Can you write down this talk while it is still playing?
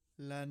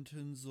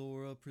Lantern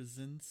Zora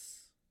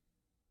presents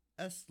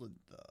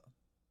Aslintha,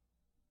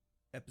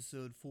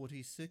 Episode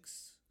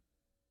 46,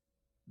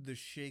 The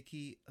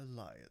Shaky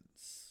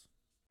Alliance.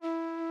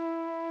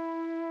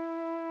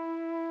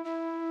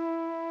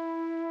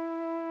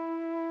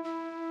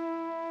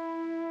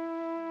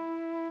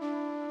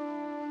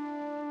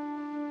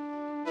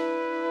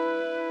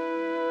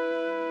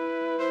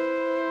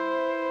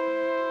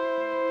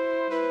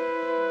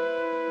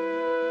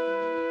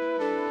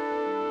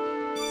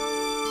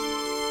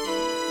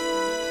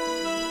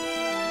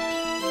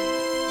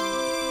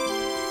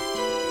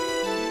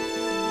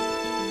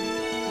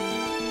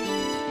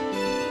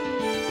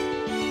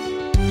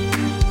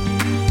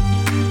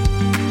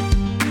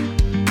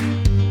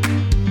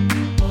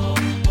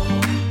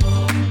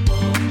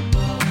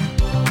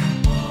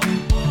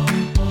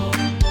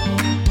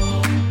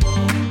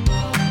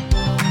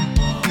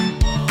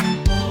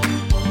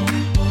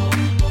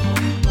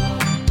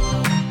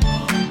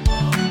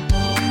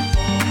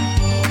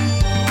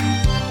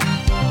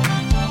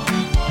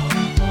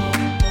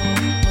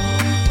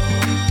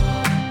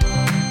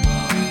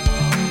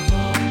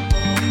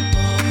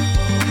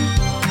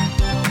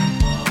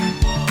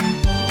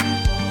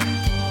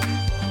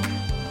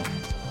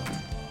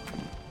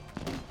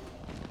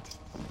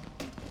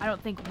 I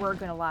don't think we're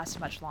gonna last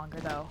much longer,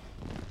 though.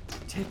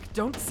 Tick,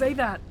 don't say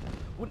that!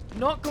 We're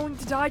not going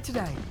to die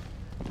today!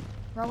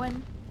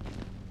 Rowen,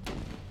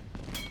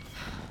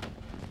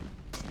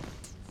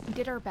 we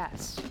did our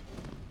best.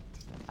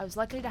 I was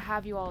lucky to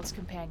have you all as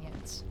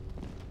companions.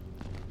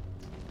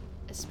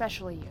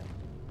 Especially you.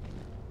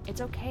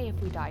 It's okay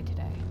if we die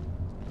today.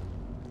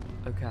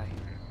 Okay.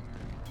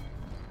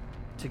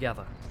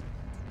 Together.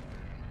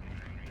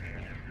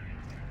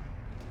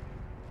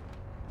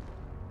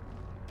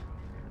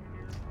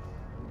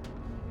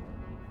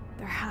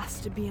 There has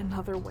to be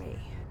another way.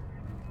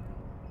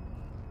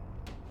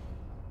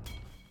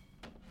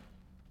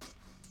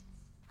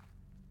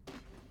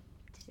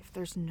 If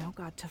there's no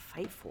god to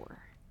fight for,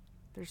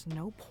 there's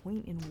no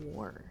point in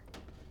war.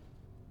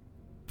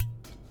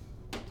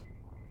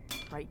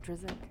 Right,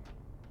 Drizik?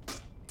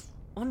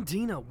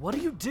 Ondina, what are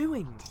you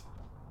doing?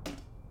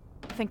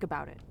 Think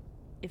about it.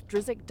 If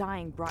Drizik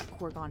dying brought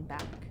Corgon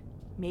back,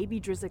 maybe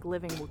Drizik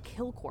living will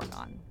kill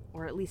Corgon,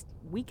 or at least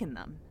weaken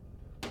them.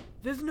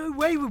 There's no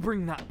way we'll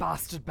bring that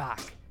bastard back!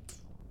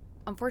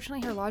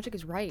 Unfortunately, her logic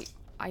is right.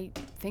 I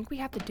think we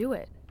have to do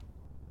it.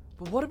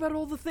 But what about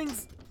all the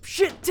things—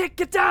 Shit, Tick,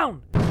 get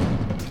down!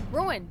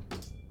 Rowen!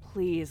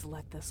 Please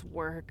let this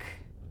work.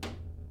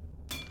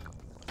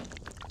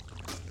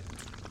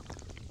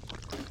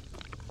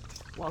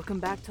 Welcome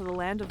back to the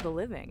land of the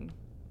living.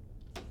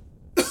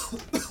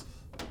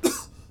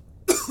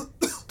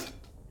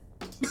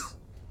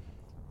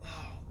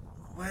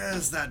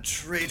 Where's that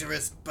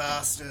traitorous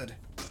bastard?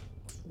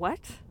 What?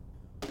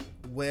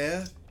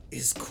 Where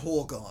is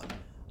Corgon?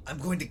 I'm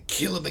going to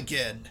kill him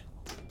again.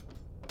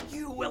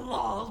 You will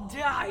all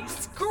die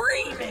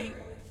screaming!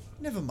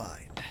 Never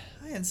mind.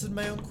 I answered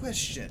my own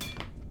question.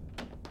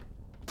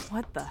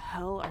 What the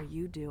hell are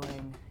you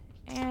doing?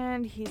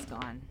 And he's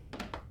gone.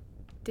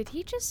 Did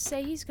he just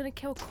say he's gonna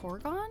kill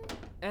Corgon?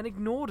 And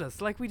ignored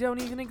us like we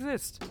don't even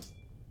exist.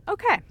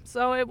 Okay,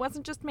 so it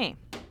wasn't just me.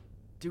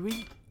 Do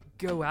we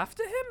go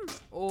after him?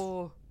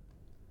 Or—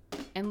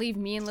 And leave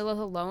me and Lilith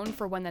alone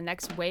for when the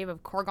next wave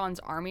of Corgon's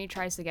army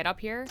tries to get up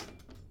here?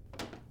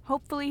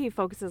 Hopefully he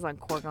focuses on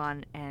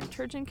Corgon and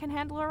Terjan can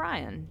handle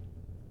Orion.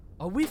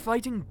 are we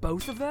fighting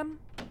both of them?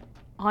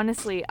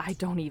 Honestly, I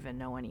don't even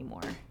know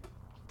anymore.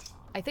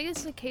 I think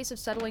it's a case of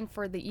settling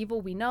for the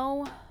evil we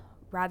know,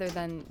 rather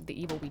than the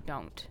evil we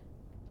don't.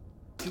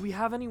 Do we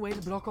have any way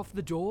to block off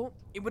the door?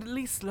 It would at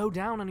least slow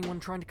down anyone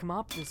trying to come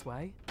up this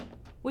way.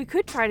 We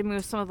could try to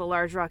move some of the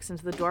large rocks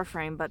into the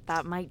doorframe, but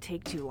that might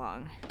take too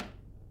long.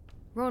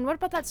 Rowen, what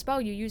about that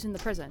spell you use in the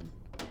prison?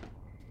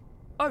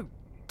 Oh,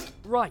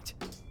 right.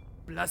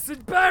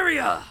 Blessed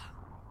Barrier!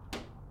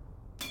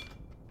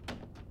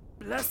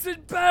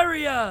 Blessed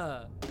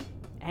Barrier!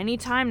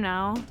 Anytime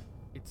now.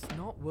 It's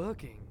not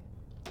working.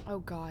 Oh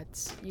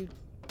gods, you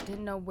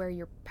didn't know where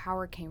your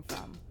power came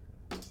from.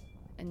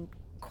 And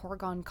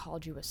Corgon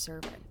called you a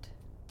servant.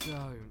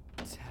 Don't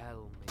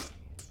tell me.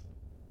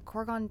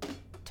 Corgon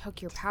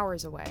took your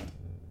powers away.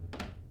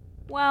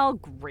 Well,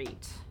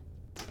 great.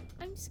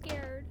 I'm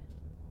scared.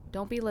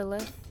 Don't be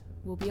Lilith.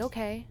 We'll be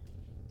okay.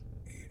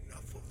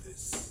 Enough of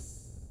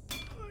this. I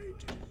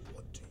didn't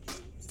want to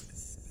use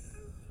this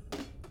spell, but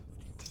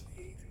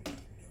you leave me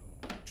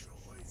no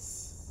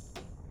choice.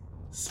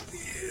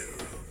 Spear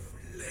of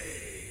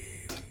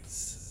Flames.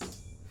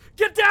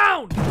 Get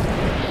down!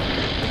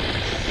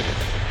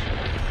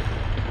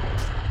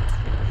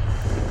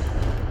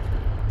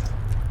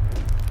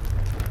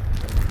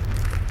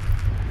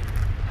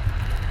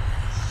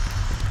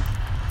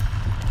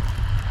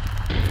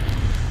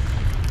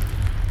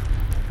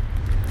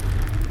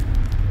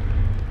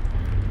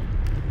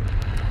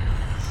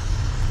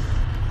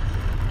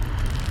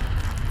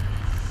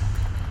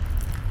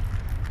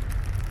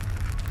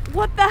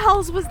 What the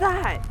hells was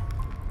that?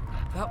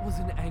 That was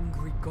an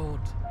angry god.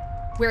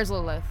 Where's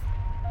Lilith?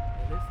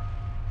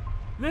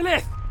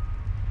 Lilith!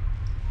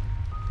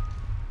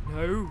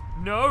 No,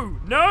 no,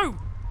 no!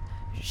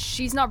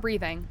 She's not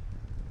breathing.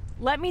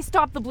 Let me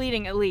stop the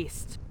bleeding at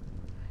least.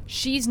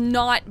 She's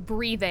not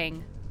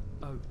breathing.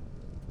 Oh.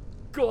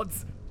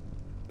 Gods,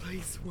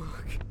 please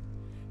work.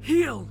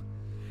 Heal!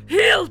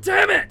 Heal,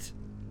 damn it!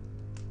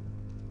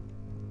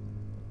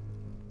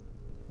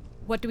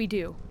 What do we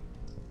do?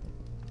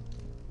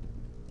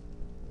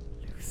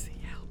 Lucy,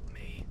 help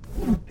me.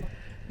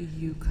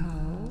 You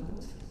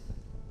called?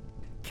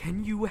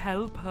 Can you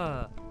help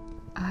her?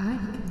 I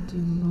can do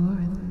more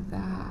than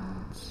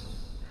that.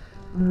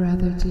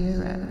 Brother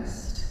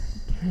dearest,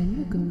 can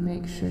you go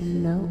make sure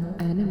no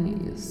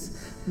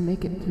enemies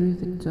make it through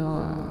the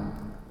door?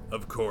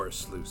 Of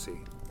course,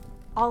 Lucy.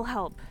 I'll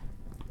help.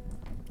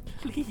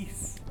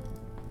 Please.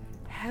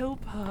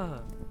 Help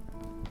her.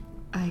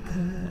 I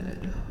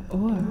could,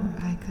 or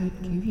I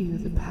could give you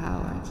the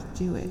power to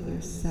do it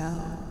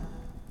yourself.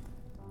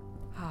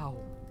 How?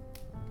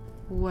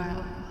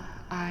 Well,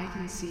 I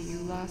can see you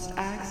lost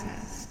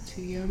access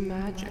to your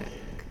magic.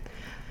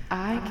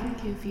 I can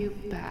give you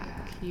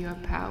back your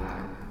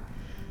power,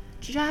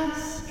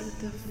 just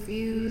with a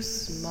few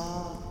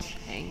small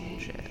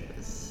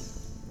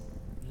changes.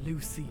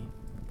 Lucy,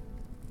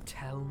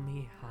 tell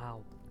me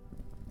how.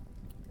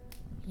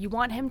 You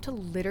want him to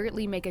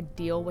literally make a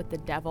deal with the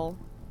devil?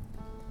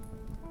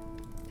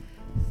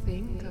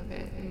 Think of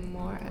it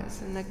more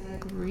as an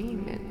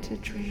agreement to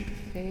trade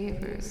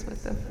favors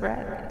with a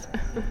friend.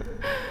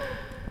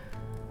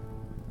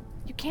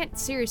 You can't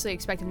seriously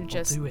expect him to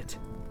just... I'll do it.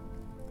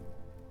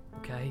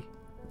 Okay?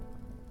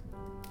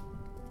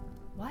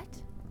 What?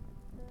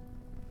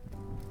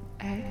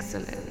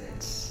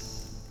 Excellent.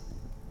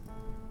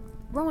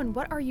 Rowen,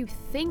 what are you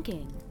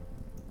thinking?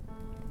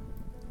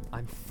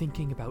 I'm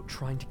thinking about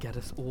trying to get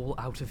us all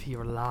out of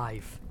here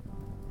alive.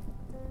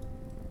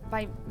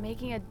 By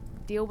making a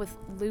deal with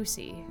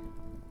Lucy.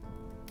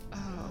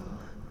 Oh,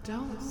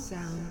 don't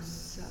sound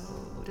so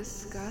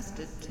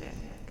disgusted, Tick.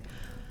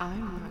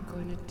 I'm not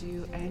going to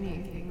do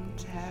anything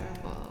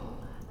terrible.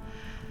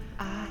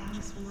 I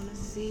just want to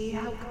see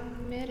how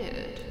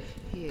committed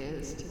he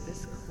is to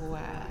this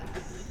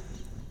quest.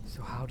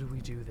 So how do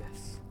we do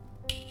this?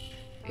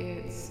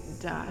 It's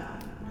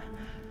done.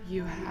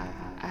 You have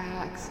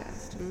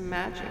access to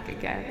magic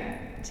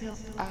again till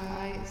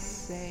I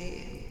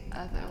say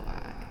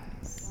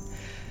otherwise.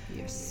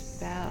 Your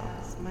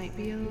spells might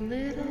be a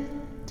little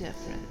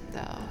different,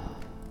 though.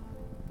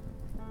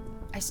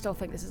 I still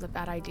think this is a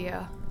bad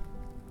idea.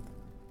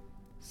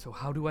 So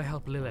how do I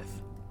help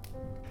Lilith?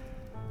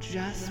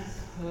 Just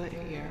put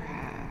your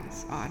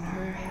hands on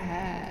her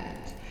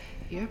head.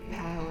 Your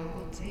power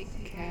will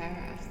take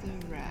care of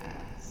the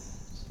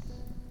rest.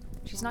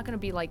 She's not gonna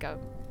be like a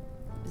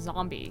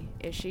zombie,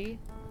 is she?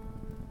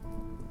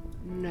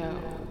 No.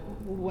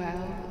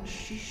 Well,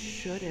 she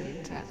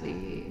shouldn't, at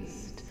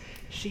least.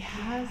 She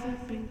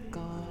hasn't been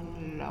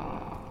gone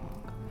long.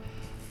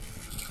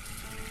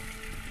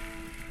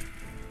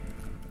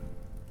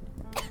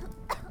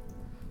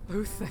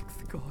 Oh, thank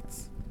the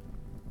gods.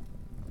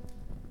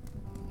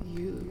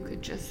 You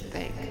could just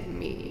thank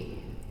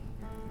me,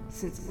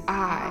 since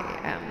I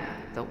am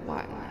the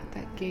one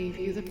that gave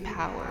you the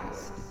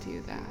powers to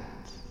do that.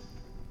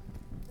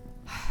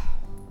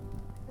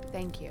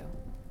 Thank you.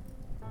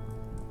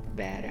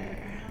 Better.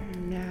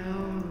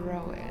 Now,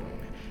 Rowen,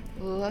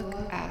 look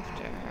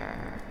after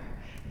her.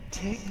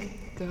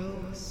 Tick, go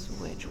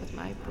switch with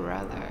my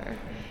brother.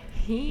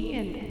 He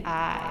and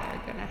I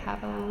are gonna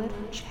have a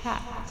little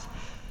chat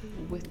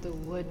with the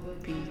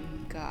would-be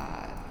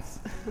gods.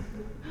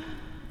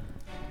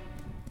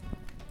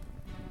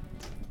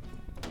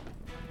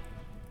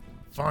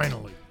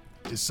 Finally,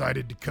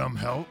 decided to come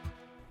help?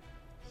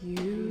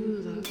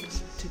 You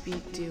looked to be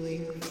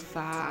doing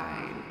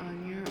fine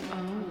on your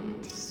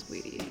own,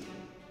 sweetie.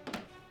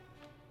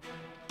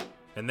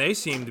 And they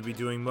seem to be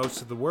doing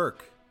most of the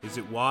work. Is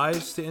it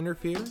wise to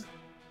interfere?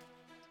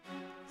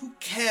 Who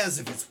cares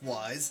if it's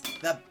wise?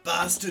 That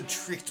bastard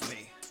tricked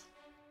me.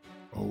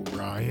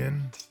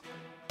 Orion?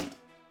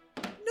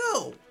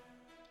 No!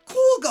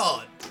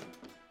 Corgon!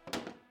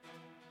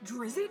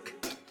 Drizik?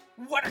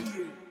 What are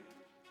you?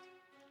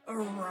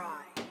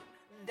 Orion.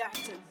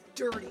 That's a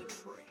dirty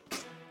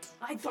trick.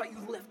 I thought you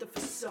left the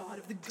facade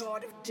of the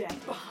god of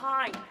death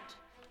behind.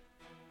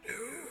 No,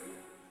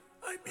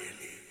 I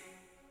merely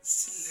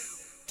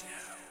slowed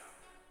down.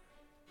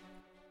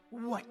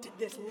 What did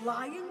this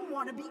lying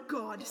wannabe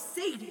god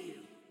say to you?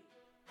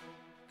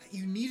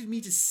 You needed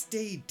me to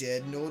stay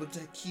dead in order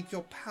to keep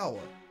your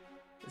power.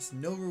 There's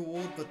no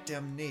reward but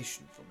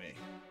damnation for me.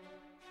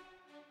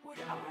 Would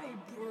I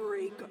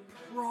break a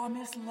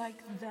promise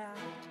like that?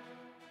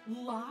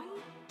 Lie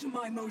to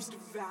my most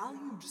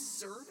valued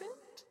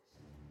servant?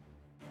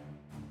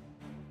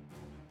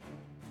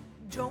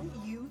 Don't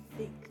you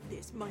think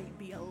this might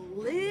be a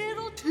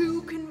little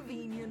too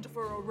convenient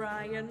for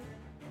Orion?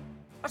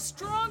 A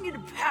strong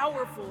and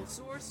powerful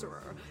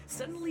sorcerer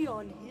suddenly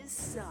on his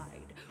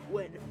side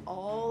when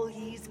all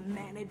he's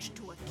managed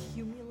to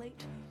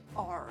accumulate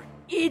are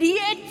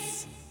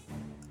idiots?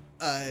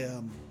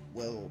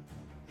 Well,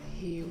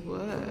 He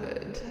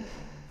would.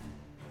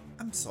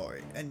 I'm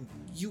sorry, and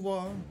you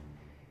are?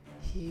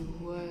 He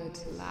would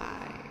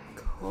lie.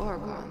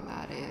 Corgon,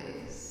 that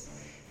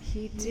is.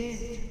 He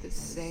did the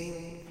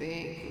same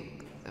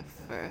thing the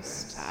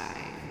first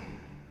time.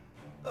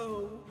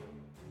 Oh,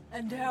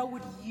 and how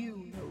would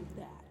you know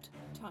that,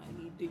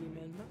 tiny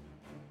demon?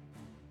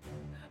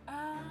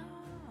 Ah,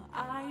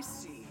 I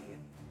see.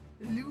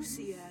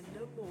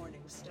 Lucianda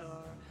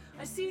Morningstar,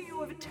 I see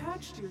you have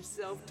attached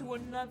yourself to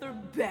another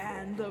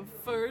band of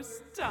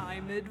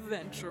first-time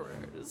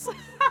adventurers.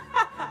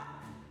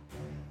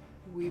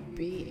 We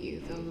beat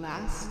you the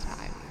last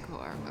time,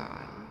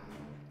 Corgon.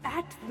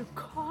 At the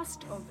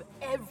cost of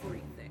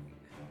everything.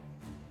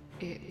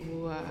 It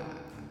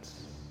worked.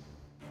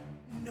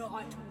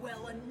 Not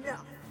well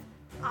enough.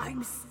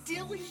 I'm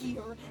still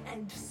here,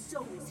 and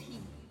so is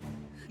he.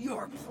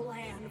 Your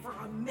plan for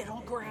a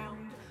middle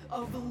ground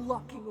of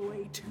locking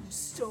away two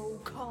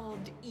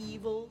so-called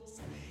evils,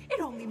 it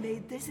only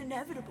made this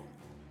inevitable.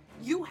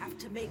 You have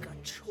to make a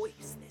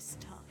choice this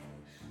time.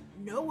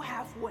 No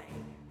halfway.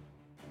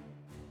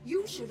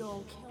 You should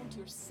all count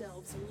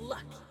yourselves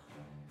lucky.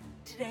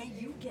 Today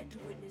you get to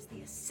witness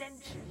the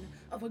ascension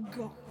of a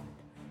god,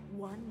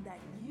 one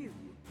that you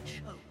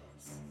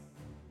chose,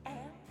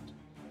 and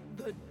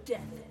the death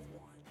of one.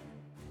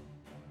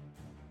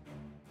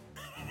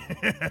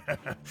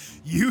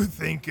 You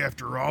think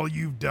after all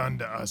you've done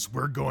to us,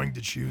 we're going to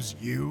choose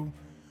you?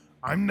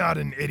 I'm not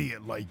an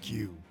idiot like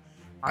you.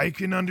 I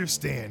can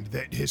understand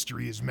that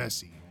history is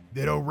messy,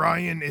 that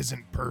Orion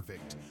isn't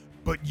perfect,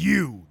 but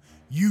you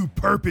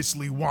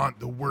purposely want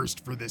the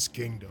worst for this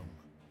kingdom.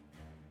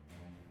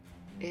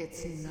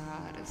 It's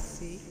not a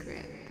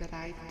secret that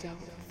I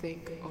don't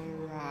think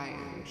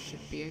Orion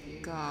should be a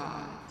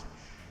god.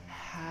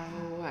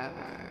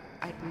 However,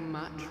 I'd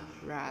much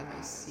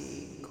rather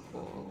see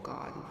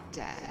Corgon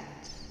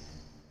dead.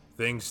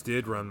 Things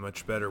did run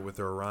much better with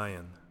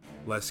Orion.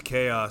 Less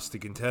chaos to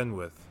contend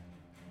with.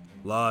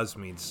 Laws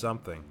mean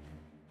something.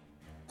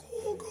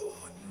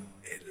 Corgon,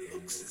 it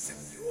looks as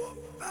if you are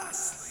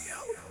vastly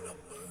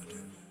outnumbered.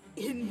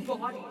 In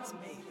bodies,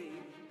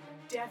 maybe.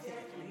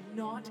 Definitely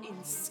not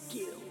in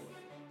skill.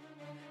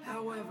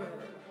 However,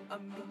 a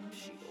moon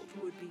shield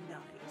would be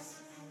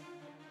nice.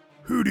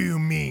 Who do you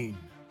mean?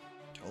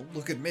 Don't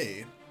look at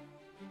me.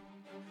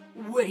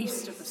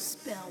 Waste of a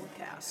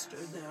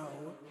spellcaster,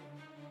 though.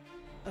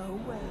 Oh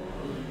well.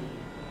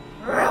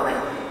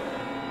 Rowen!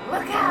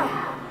 Look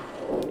out!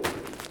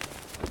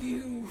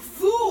 You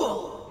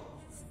fool!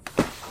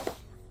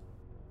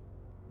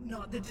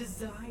 Not the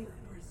desired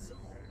result.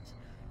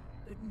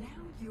 But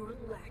now you're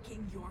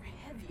lacking your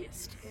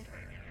heaviest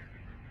hitter.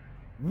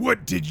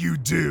 What did you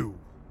do?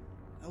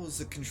 That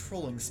was a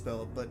controlling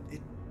spell, but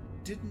it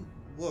didn't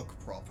work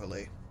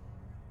properly.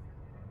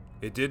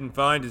 It didn't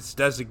find its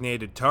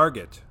designated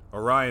target.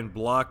 Orion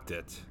blocked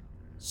it.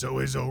 So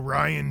is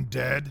Orion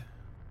dead?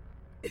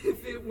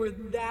 If it were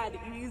that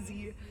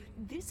easy,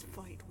 this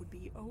fight would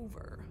be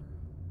over.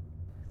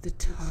 The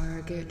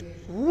target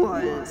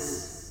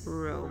was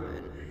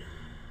Rowen,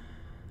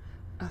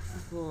 a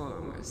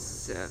former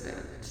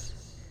servant,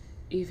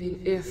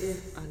 even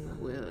if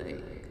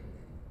unwilling.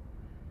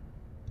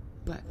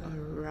 But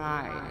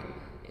Orion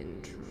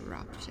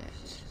interrupted.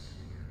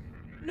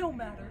 No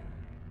matter.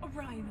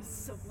 Orion is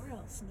somewhere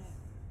else now.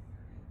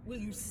 Will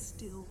you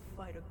still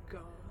fight a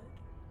god?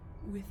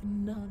 With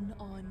none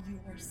on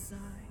your side?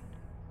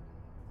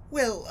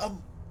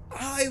 Well,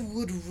 I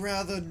would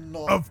rather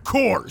not. Of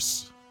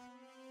course!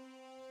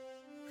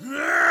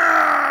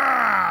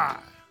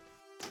 Ah!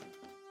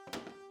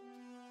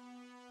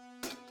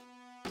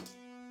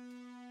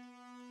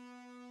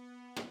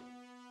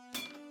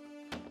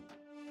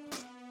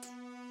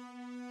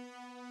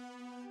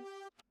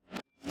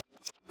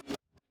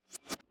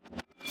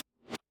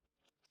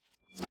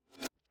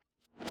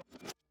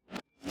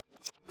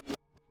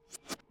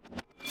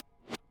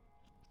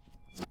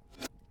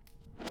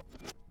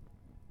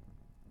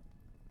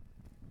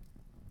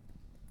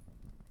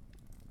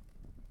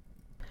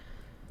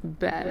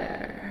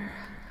 Better.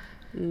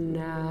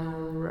 Now,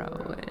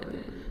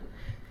 Rowen,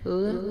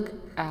 look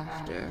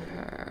after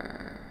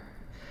her.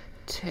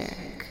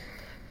 Tick,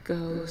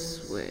 go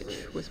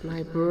switch with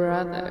my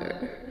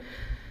brother.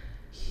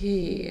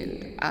 He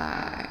and I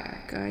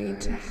are going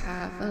to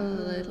have a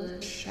little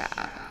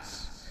chat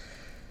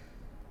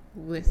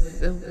with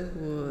the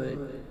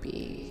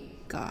would-be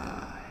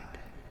god.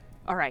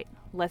 Alright,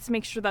 let's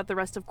make sure that the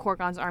rest of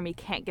Corgon's army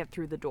can't get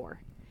through the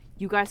door.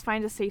 You guys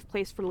find a safe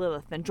place for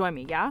Lilith, then join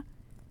me, yeah?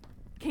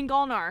 King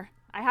Gulnar,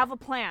 I have a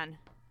plan.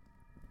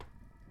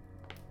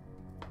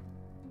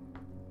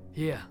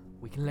 Here,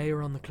 we can lay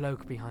her on the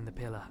cloak behind the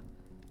pillar.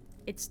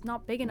 It's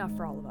not big enough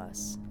for all of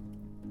us.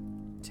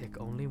 Tick,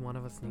 only one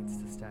of us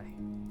needs to stay.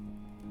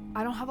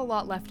 I don't have a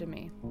lot left in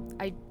me.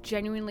 I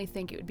genuinely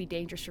think it would be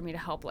dangerous for me to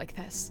help like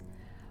this.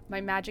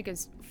 My magic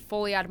is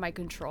fully out of my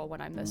control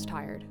when I'm this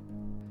tired.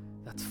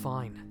 That's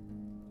fine.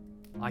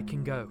 I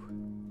can go.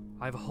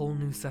 I have a whole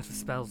new set of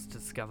spells to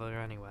discover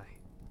anyway.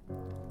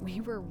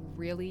 We were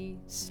really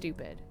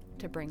stupid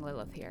to bring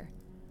Lilith here.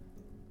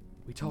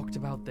 We talked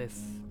about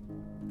this.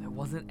 There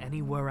wasn't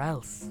anywhere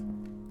else.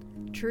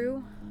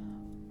 True,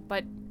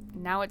 but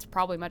now it's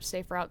probably much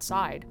safer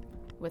outside,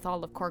 with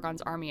all of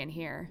Corgon's army in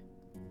here.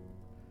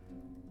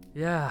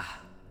 Yeah.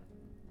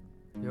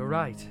 You're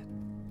right.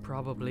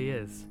 Probably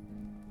is.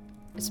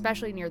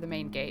 Especially near the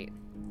main gate.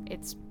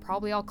 It's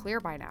probably all clear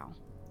by now.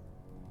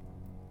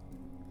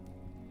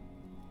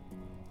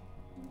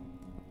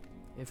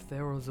 If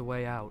there was a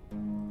way out,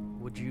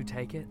 would you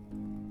take it?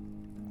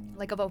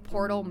 Like if a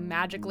portal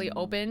magically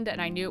opened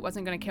and I knew it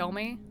wasn't gonna kill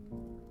me?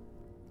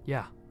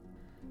 Yeah,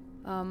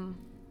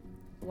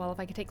 Well, if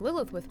I could take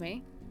Lilith with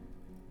me,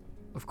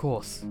 of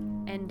course.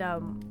 and,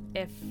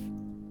 if...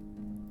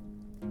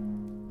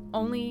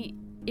 Only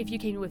if you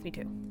came with me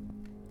too.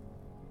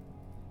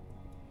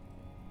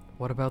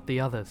 What about the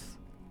others?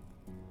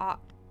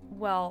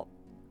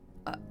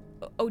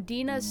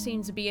 Ondina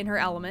seems to be in her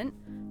element,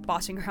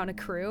 bossing around a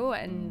crew,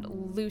 and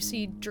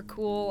Lucy,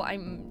 Dracul,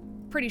 I'm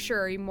pretty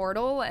sure are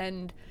immortal,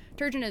 and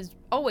Terjan is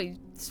always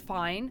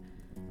fine.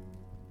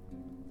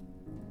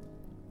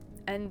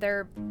 And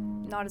they're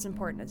not as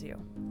important as you.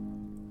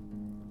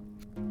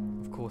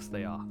 Of course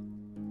they are.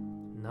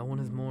 No one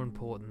is more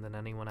important than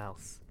anyone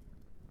else.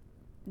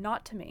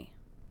 Not to me.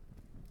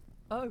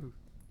 Oh.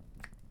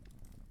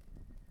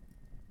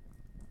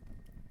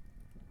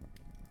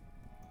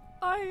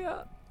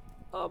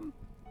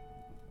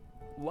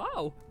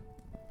 Wow.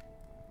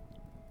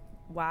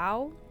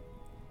 Wow?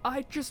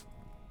 I just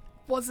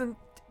wasn't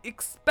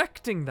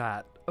expecting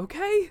that,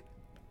 okay?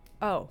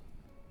 Oh.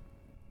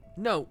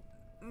 No,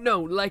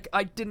 like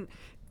I didn't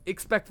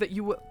expect that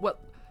you were,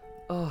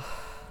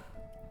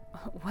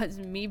 Was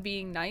me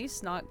being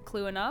nice not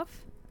clue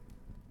enough?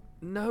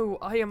 No,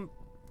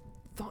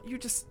 thought you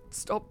just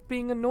stopped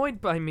being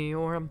annoyed by me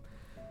or,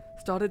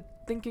 started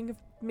thinking of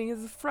me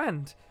as a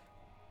friend.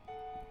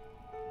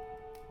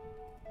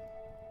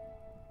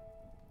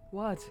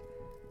 What?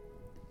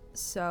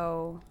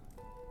 So...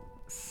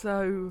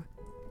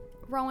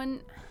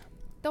 Rowen,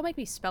 don't make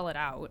me spell it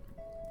out.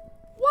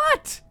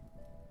 What?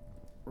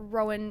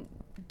 Rowen,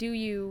 do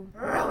you...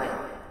 Rowen,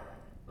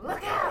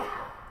 look out!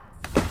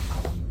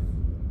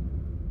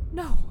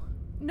 No.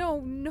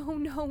 No.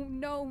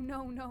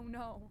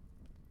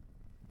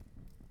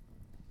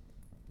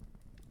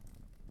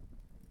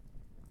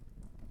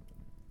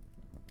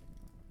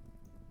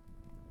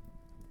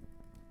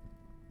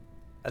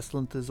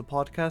 Aslintha is a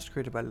podcast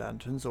created by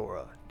Lantern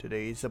Zora.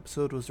 Today's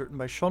episode was written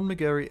by Sean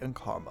McGarry and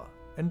Karma,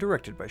 and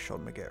directed by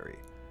Sean McGarry.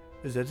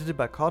 It was edited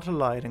by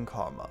Lyon and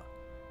Karma.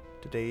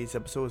 Today's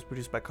episode was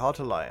produced by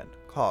Lyon,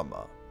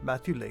 Karma,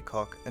 Matthew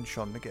Laycock, and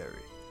Sean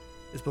McGarry.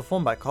 It is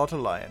performed by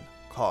Lyon,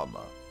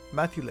 Karma,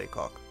 Matthew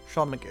Laycock,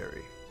 Sean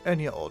McGarry,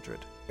 Anya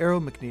Alldritt,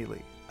 Eero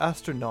McNeilly,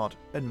 Aster, Knott,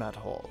 and Matt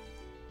Hall.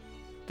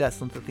 The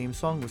Aslintha theme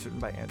song was written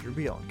by Andrew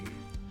Bianchi.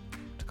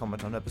 To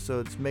comment on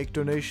episodes, make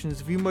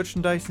donations, view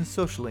merchandise, and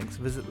social links,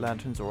 visit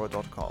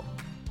lanternzora.com.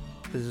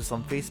 Visit us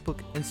on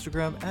Facebook,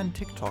 Instagram, and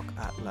TikTok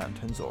at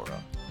Lantern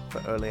Zora.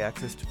 For early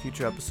access to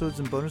future episodes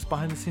and bonus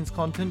behind-the-scenes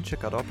content,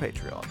 check out our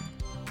Patreon.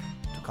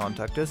 To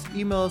contact us,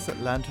 email us at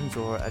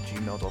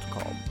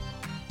lanternzora@gmail.com.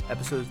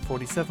 Episode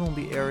 47 will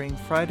be airing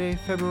Friday,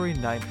 February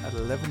 9th at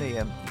 11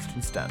 a.m.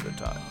 Eastern Standard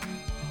Time.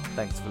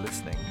 Thanks for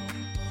listening.